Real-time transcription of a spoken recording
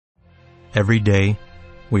Every day,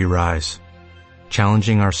 we rise,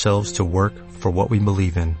 challenging ourselves to work for what we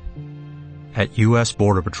believe in. At U.S.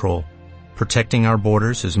 Border Patrol, protecting our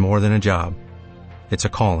borders is more than a job. It's a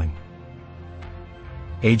calling.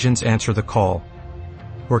 Agents answer the call,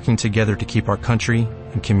 working together to keep our country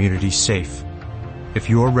and communities safe. If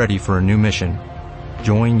you are ready for a new mission,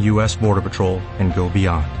 join U.S. Border Patrol and go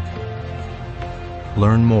beyond.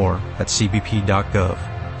 Learn more at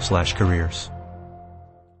cbp.gov/careers.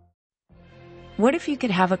 What if you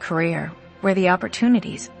could have a career where the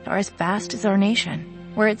opportunities are as vast as our nation,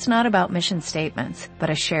 where it's not about mission statements, but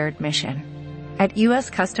a shared mission? At U.S.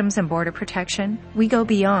 Customs and Border Protection, we go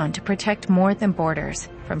beyond to protect more than borders,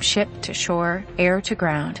 from ship to shore, air to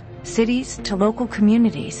ground, cities to local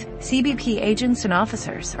communities. CBP agents and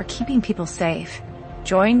officers are keeping people safe.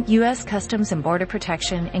 Join U.S. Customs and Border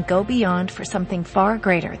Protection and go beyond for something far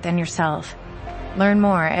greater than yourself. Learn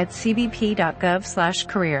more at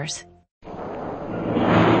cbp.gov/careers.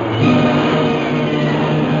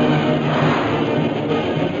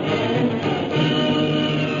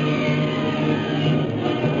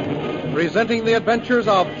 Presenting the adventures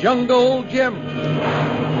of Jungle Jim.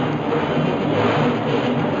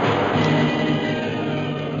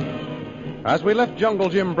 As we left Jungle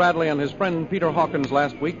Jim Bradley and his friend Peter Hawkins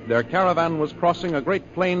last week, their caravan was crossing a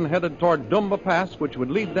great plain headed toward Dumba Pass, which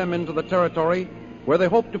would lead them into the territory where they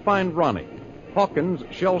hoped to find Ronnie, Hawkins'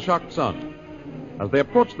 shell-shocked son. As they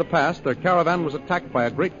approached the pass, their caravan was attacked by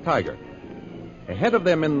a great tiger. Ahead of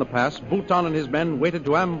them in the pass, Bhutan and his men waited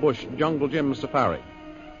to ambush Jungle Jim's safari.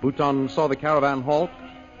 Bhutan saw the caravan halt,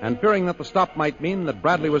 and fearing that the stop might mean that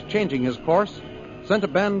Bradley was changing his course, sent a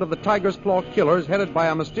band of the Tiger's Claw killers headed by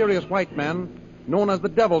a mysterious white man known as the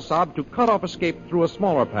Devil Sob to cut off escape through a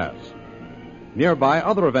smaller pass. Nearby,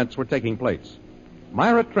 other events were taking place.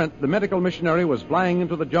 Myra Trent, the medical missionary, was flying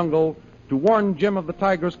into the jungle to warn Jim of the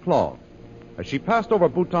Tiger's Claw. As she passed over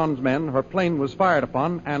Bhutan's men, her plane was fired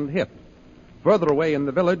upon and hit. Further away in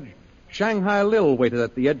the village, Shanghai Lil waited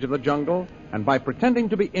at the edge of the jungle and, by pretending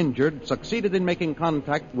to be injured, succeeded in making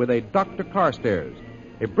contact with a Dr. Carstairs,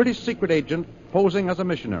 a British secret agent posing as a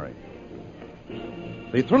missionary.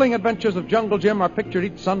 The thrilling adventures of Jungle Jim are pictured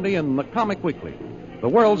each Sunday in the Comic Weekly, the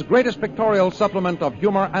world's greatest pictorial supplement of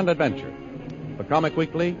humor and adventure. The Comic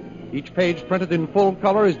Weekly, each page printed in full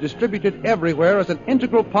color, is distributed everywhere as an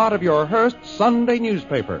integral part of your Hearst Sunday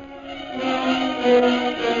newspaper.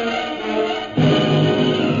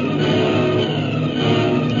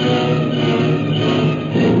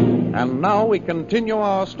 And now we continue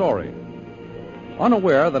our story.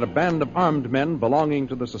 Unaware that a band of armed men belonging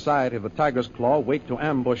to the Society of the Tiger's Claw wait to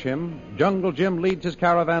ambush him, Jungle Jim leads his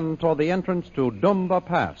caravan toward the entrance to Dumba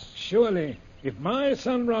Pass. Surely, if my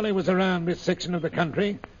son Ronnie was around this section of the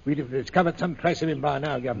country, we'd have discovered some trace of him by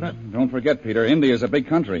now, Governor. Don't forget, Peter, India's a big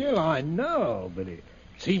country. Well, I know, but it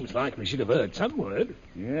seems like we should have heard some word.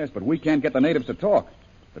 Yes, but we can't get the natives to talk.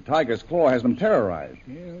 The Tiger's Claw has them terrorized.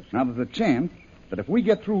 Yes. Now, there's a chance that if we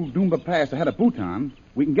get through Dumba Pass ahead of Bhutan,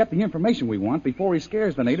 we can get the information we want before he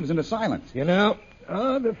scares the natives into silence. You know,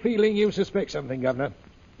 I've a feeling you suspect something, Governor.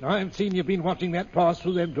 I've seen you've been watching that pass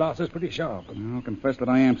through them glasses pretty sharp. I'll confess that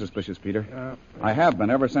I am suspicious, Peter. I have been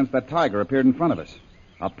ever since that tiger appeared in front of us.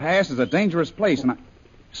 A pass is a dangerous place, and I...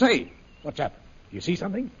 Say! What's up? You see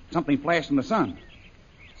something? Something flashed in the sun.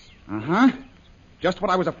 Uh-huh. Just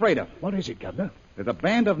what I was afraid of. What is it, Governor? There's a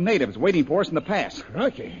band of natives waiting for us in the pass.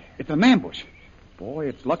 Crikey. It's an ambush. Boy,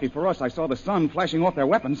 it's lucky for us I saw the sun flashing off their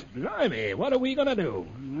weapons. Blimey, what are we going to do?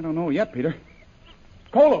 I don't know yet, Peter.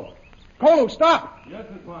 Kolu! Kolu, stop! Yes,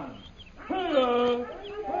 Miss One. Hello!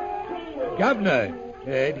 Governor,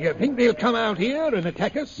 do you think they'll come out here and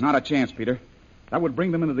attack us? Not a chance, Peter. That would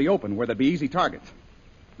bring them into the open where they'd be easy targets.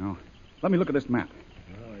 Now, let me look at this map.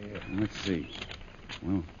 Oh, yeah. Let's see.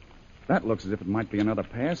 Well, that looks as if it might be another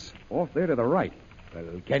pass off there to the right.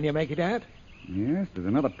 Well, can you make it out? Yes, there's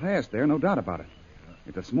another pass there, no doubt about it.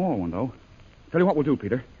 It's a small one, though. Tell you what we'll do,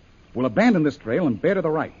 Peter. We'll abandon this trail and bear to the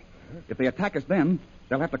right. If they attack us then,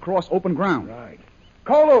 they'll have to cross open ground. Right.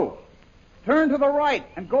 Kolu! Turn to the right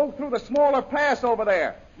and go through the smaller pass over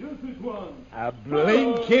there. Yes, Miss One. A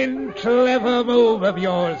blinking clever move of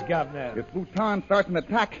yours, Governor. If Bhutan starts an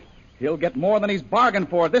attack, he'll get more than he's bargained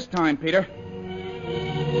for this time, Peter.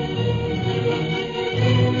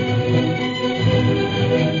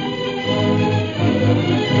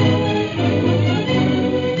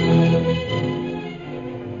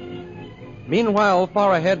 Meanwhile,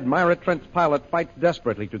 far ahead, Myra Trent's pilot fights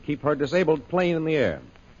desperately to keep her disabled plane in the air.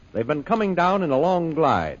 They've been coming down in a long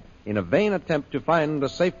glide in a vain attempt to find a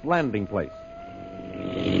safe landing place.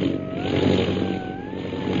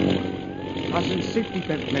 Fasten safety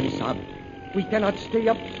belt, men, Saab. We cannot stay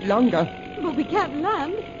up longer. But we can't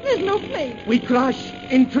land. There's no place. We crash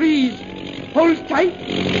in trees. Hold tight.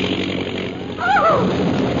 Oh!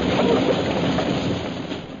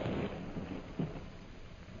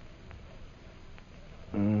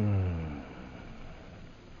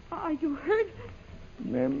 Are you hurt?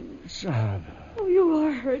 Mem Saab. Oh, you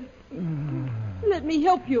are hurt. Let me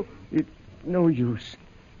help you. It's no use.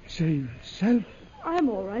 Save self. I'm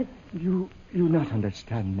all right. You not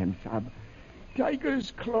understand, Mem Saab.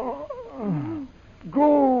 Tiger's claw.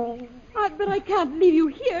 Go. But I can't leave you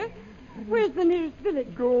here. Where's the nearest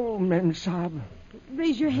village? Go, Mem Saab.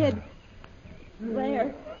 Raise your head.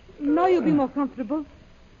 There. Now you'll be more comfortable.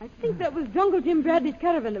 I think that was Jungle Jim Bradley's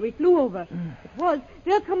caravan that we flew over. It was.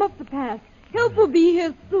 They'll come up the pass. Help will be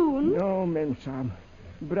here soon. No, Mem Saab.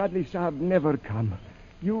 Bradley Saab never come.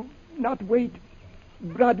 You not wait.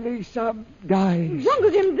 Bradley Saab dies.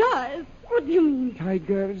 Jungle Jim dies? What do you mean?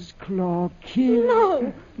 Tiger's claw kill.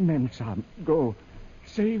 No. Mem Saab, go.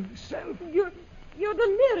 Save self. You're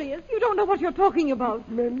delirious. You don't know what you're talking about.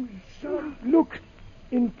 Mem Saab, look.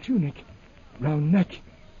 In tunic. Round neck.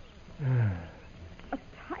 A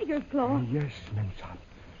tiger's claw? Yes, Mem Saab.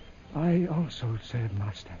 I also serve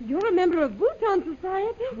master. You're a member of Bhutan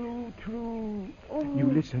Society? True. Oh. You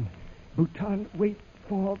listen. Bhutan wait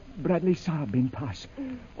for Bradley Saab in pass.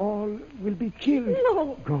 All will be killed.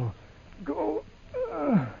 No. Go.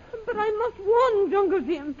 But I must warn Jungle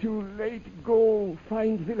Jim. Too late. Go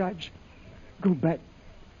find village. Go back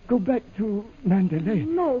to Mandalay.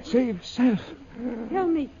 No. Save self. Tell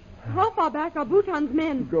me, how far back are Bhutan's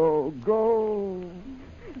men? Go.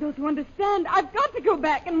 Don't you understand? I've got to go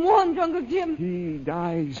back and warn Jungle Jim. He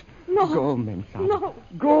dies. No. Go, Mem Saab. No.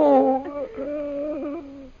 Go.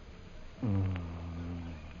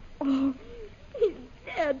 Oh, he's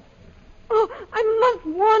dead. Oh, I must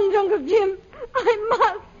warn Jungle Jim. I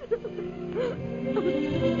must.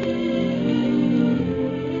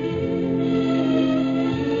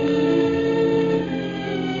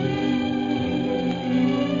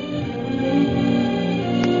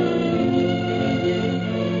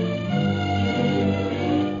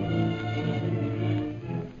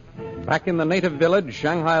 Back in the native village,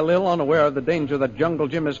 Shanghai Lil, unaware of the danger that Jungle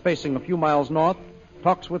Jim is facing a few miles north,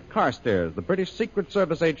 talks with Carstairs, the British Secret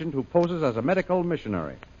Service agent who poses as a medical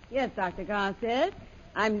missionary. Yes, Dr. Carstairs.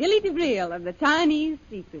 I'm Lily DeVril of the Chinese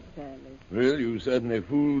Secret Service. Well, you certainly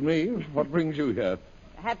fooled me. What brings you here?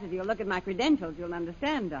 Perhaps if you'll look at my credentials, you'll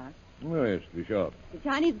understand, Doc. Oh, yes, to be sure. The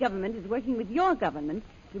Chinese government is working with your government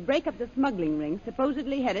to break up the smuggling ring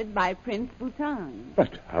supposedly headed by Prince Bhutan.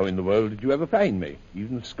 But how in the world did you ever find me?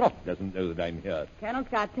 Even Scott doesn't know that I'm here. Colonel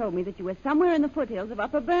Scott told me that you were somewhere in the foothills of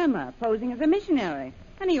Upper Burma, posing as a missionary,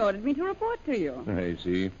 and he ordered me to report to you. I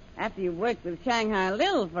see. After you've worked with Shanghai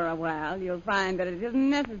Lil for a while, you'll find that it isn't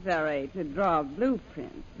necessary to draw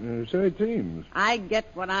blueprints. So it seems. I get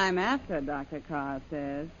what I'm after, Dr.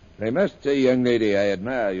 Carstairs. I must say, young lady, I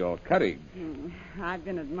admire your courage. I've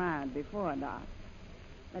been admired before, Doc.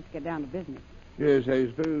 Let's get down to business. Yes, I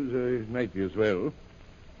suppose it might be as well.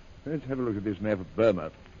 Let's have a look at this map of Burma.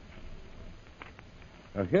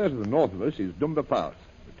 Now, here to the north of us is Dumba Pass.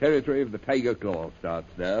 The territory of the Tiger Claw starts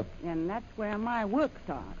there. And that's where my work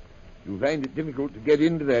starts. You find it difficult to get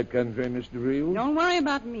into that country, Mr. Reel? Don't worry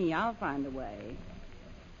about me. I'll find a way.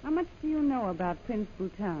 How much do you know about Prince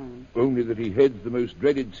Bhutan? Only that he heads the most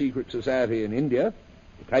dreaded secret society in India,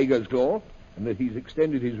 the Tiger's Claw, and that he's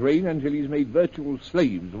extended his reign until he's made virtual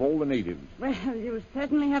slaves of all the natives. Well, you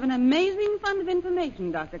certainly have an amazing fund of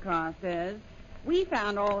information, Dr. Carstairs. We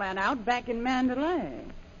found all that out back in Mandalay.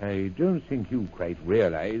 I don't think you quite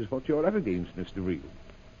realize what you're up against, Mr. Reel.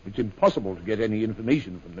 It's impossible to get any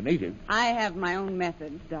information from the natives. I have my own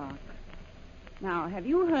methods, Doc. Now, have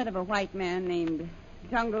you heard of a white man named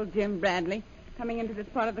Jungle Jim Bradley coming into this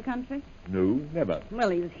part of the country? No, never. Well,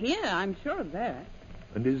 he's here. I'm sure of that.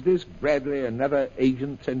 And is this Bradley another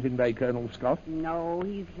agent sent in by Colonel Scott? No,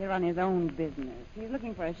 he's here on his own business. He's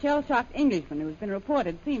looking for a shell-shocked Englishman who's been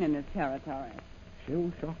reported seen in this territory.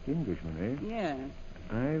 Shell-shocked Englishman, eh? Yes.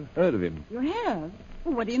 I've heard of him. You have?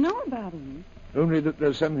 Well, what do you know about him? Only that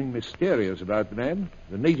there's something mysterious about the man.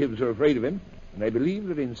 The natives are afraid of him, and I believe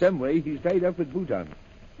that in some way he's tied up with Bhutan.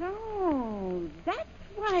 Oh, that's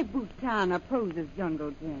why Bhutan opposes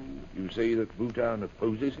Jungle Jim. You say that Bhutan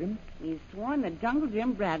opposes him? He's sworn that Jungle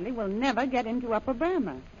Jim Bradley will never get into Upper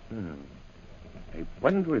Burma. I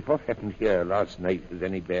wonder if what happened here last night has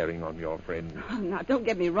any bearing on your friend. Oh, now, don't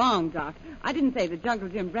get me wrong, Doc. I didn't say that Jungle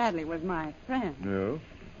Jim Bradley was my friend. No?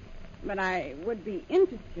 But I would be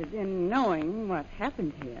interested in knowing what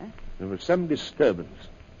happened here. There was some disturbance.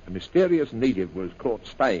 A mysterious native was caught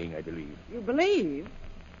spying, I believe. You believe?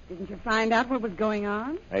 Didn't you find out what was going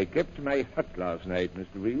on? I kept my hut last night,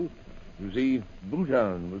 Mr. Reel. You see,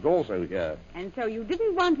 Bhutan was also here. And so you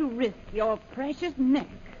didn't want to risk your precious neck.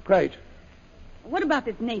 Quite. What about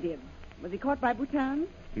this native? Was he caught by Bhutan?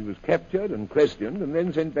 He was captured and questioned and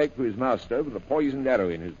then sent back to his master with a poisoned arrow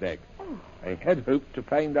in his back. Oh. I had hoped to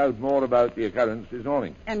find out more about the occurrence this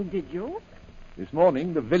morning. And did you? This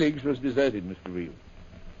morning, the village was deserted, Mr. Reel.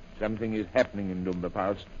 Something is happening in Dumba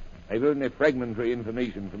Pass. I've only fragmentary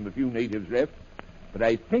information from the few natives left, but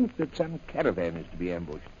I think that some caravan is to be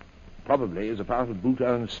ambushed. Probably as a part of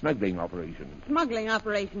Bhutan's smuggling operations. Smuggling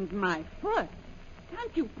operations, my foot.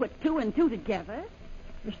 Can't you put two and two together?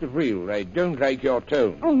 Mr. Reel, I don't like your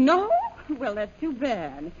tone. Oh, no? Well, that's too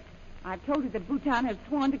bad. I've told you that Bhutan has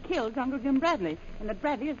sworn to kill Jungle Jim Bradley, and that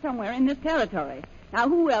Bradley is somewhere in this territory. Now,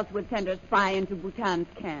 who else would send a spy into Bhutan's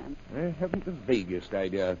camp? I haven't the vaguest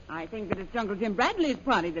idea. I think that it's Jungle Jim Bradley's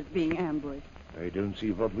party that's being ambushed. I don't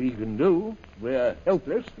see what we can do. We're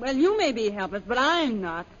helpless. Well, you may be helpless, but I'm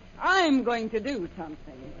not. I'm going to do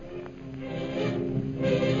something.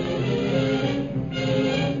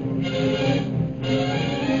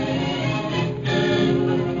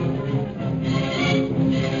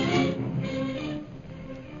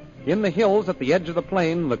 In the hills at the edge of the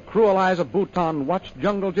plain, the cruel eyes of Bhutan watched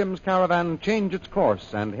Jungle Jim's caravan change its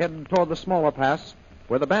course and head toward the smaller pass,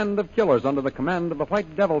 where the band of killers under the command of the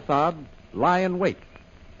White Devil Saab lie in wait.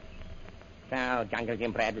 So, Jungle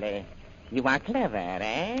Jim Bradley, you are clever,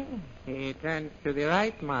 eh? He turns to the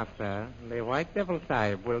right, Master. The White Devil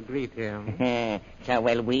Sahib will greet him. So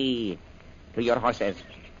will we. To your horses.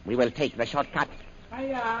 We will take the shortcut.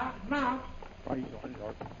 Hiya, mount.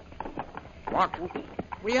 Walk.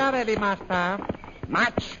 We are ready, Master.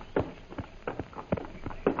 March.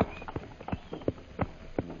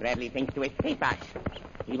 Bradley thinks to escape us.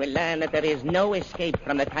 He will learn that there is no escape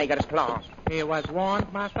from the tiger's claw. He was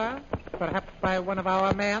warned, Master? Perhaps by one of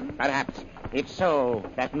our men? Perhaps. If so,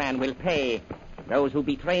 that man will pay. Those who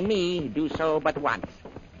betray me do so but once.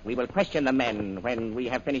 We will question the men when we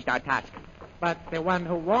have finished our task. But the one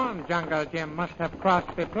who warned Jungle Jim must have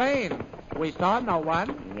crossed the plain. We saw no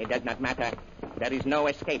one. It does not matter. There is no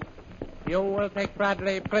escape. You will take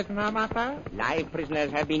Bradley prisoner, Master? Live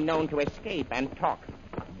prisoners have been known to escape and talk.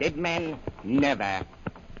 Dead men, never.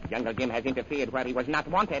 Jungle Jim has interfered where he was not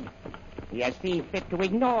wanted. He has seen fit to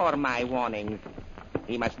ignore my warnings.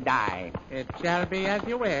 He must die. It shall be as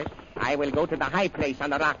you wish. I will go to the high place on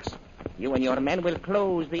the rocks. You and your men will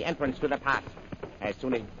close the entrance to the pass as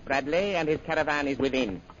soon as Bradley and his caravan is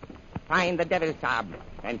within. Find the Devil Saab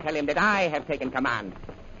and tell him that I have taken command.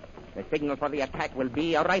 The signal for the attack will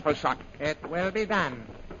be a rifle shot. It will be done.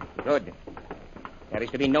 Good. There is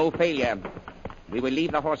to be no failure. We will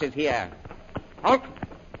leave the horses here. Halt!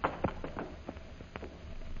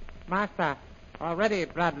 Master, already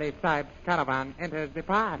Bradley Sahib's caravan enters the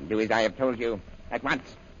pass. Do as I have told you. At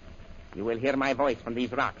once. You will hear my voice from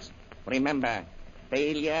these rocks. Remember,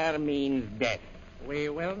 failure means death. We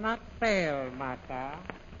will not fail, Master.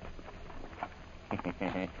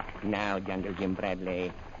 Now, Jungle Jim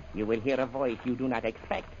Bradley, you will hear a voice you do not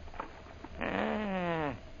expect.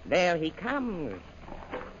 Ah, there he comes.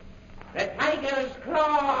 The tiger's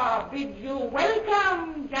claw bids you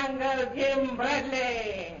welcome, Jungle Jim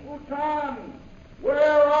Bradley. Bhutan,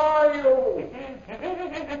 where are you?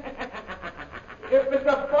 If it's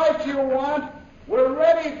a fight you want, we're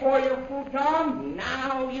ready for you, Bhutan.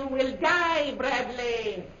 Now you will die,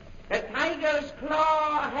 Bradley. The tiger's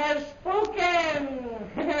claw has spoken.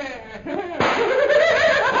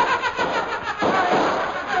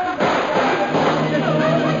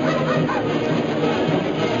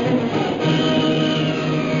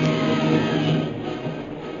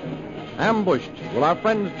 Ambushed, will our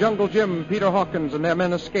friends Jungle Jim, Peter Hawkins, and their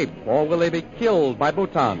men escape, or will they be killed by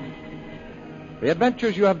Bhutan? The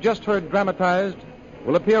adventures you have just heard dramatized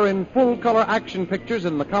will appear in full-color action pictures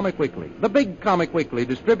in the Comic Weekly, the big Comic Weekly,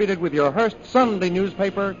 distributed with your Hearst Sunday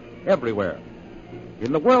newspaper everywhere.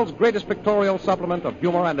 In the world's greatest pictorial supplement of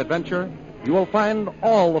humor and adventure, you will find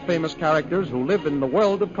all the famous characters who live in the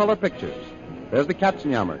world of color pictures. There's the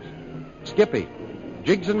Katzenjammers, Skippy,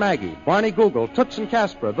 Jiggs and Maggie, Barney Google, Toots and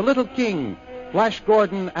Casper, The Little King, Flash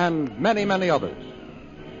Gordon, and many, many others.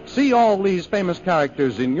 See all these famous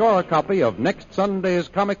characters in your copy of next Sunday's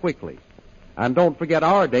Comic Weekly. And don't forget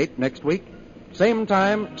our date next week, same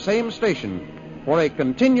time, same station, for a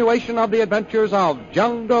continuation of the adventures of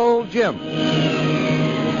Jungle Jim.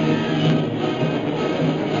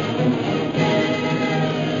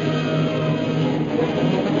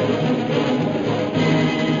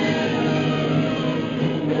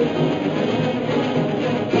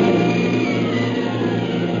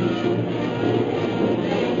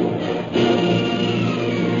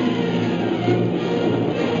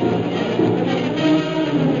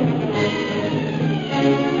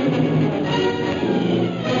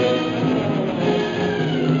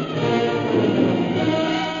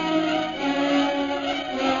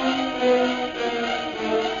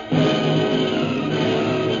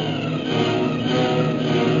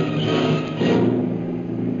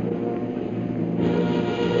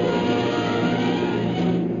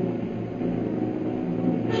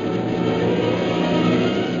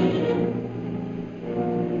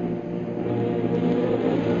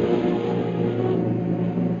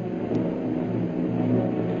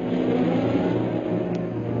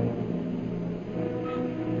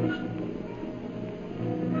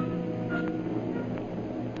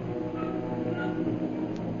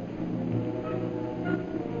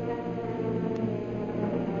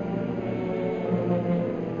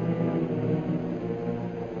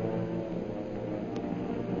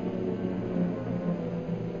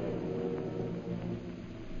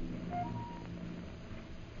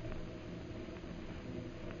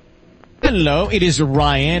 Hello, it is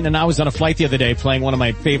Ryan, and I was on a flight the other day playing one of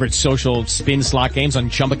my favorite social spin slot games on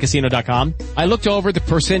ChumbaCasino.com. I looked over at the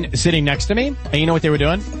person sitting next to me, and you know what they were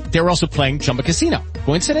doing? They were also playing Chumba Casino.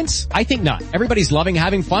 Coincidence? I think not. Everybody's loving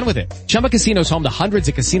having fun with it. Chumba Casino is home to hundreds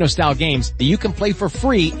of casino-style games that you can play for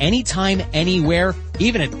free anytime, anywhere,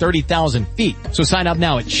 even at 30,000 feet. So sign up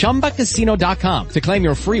now at ChumbaCasino.com to claim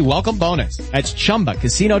your free welcome bonus. That's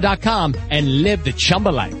ChumbaCasino.com and live the Chumba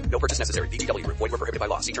life. No purchase necessary. VGW. Void where prohibited by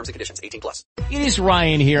law. See terms and conditions. 18+. It is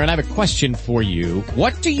Ryan here, and I have a question for you.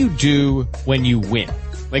 What do you do when you win?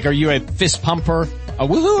 Like, are you a fist pumper, a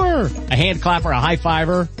woohooer, a hand clapper, a high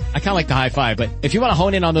fiver? I kind of like the high five, but if you want to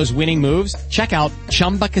hone in on those winning moves, check out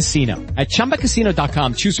Chumba Casino. At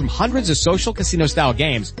ChumbaCasino.com, choose from hundreds of social casino-style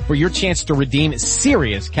games for your chance to redeem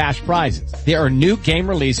serious cash prizes. There are new game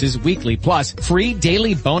releases weekly, plus free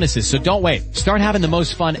daily bonuses, so don't wait. Start having the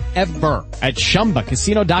most fun ever at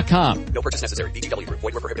ChumbaCasino.com. No purchase necessary. VGW. Void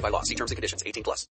where prohibited by law. See terms and conditions. 18+.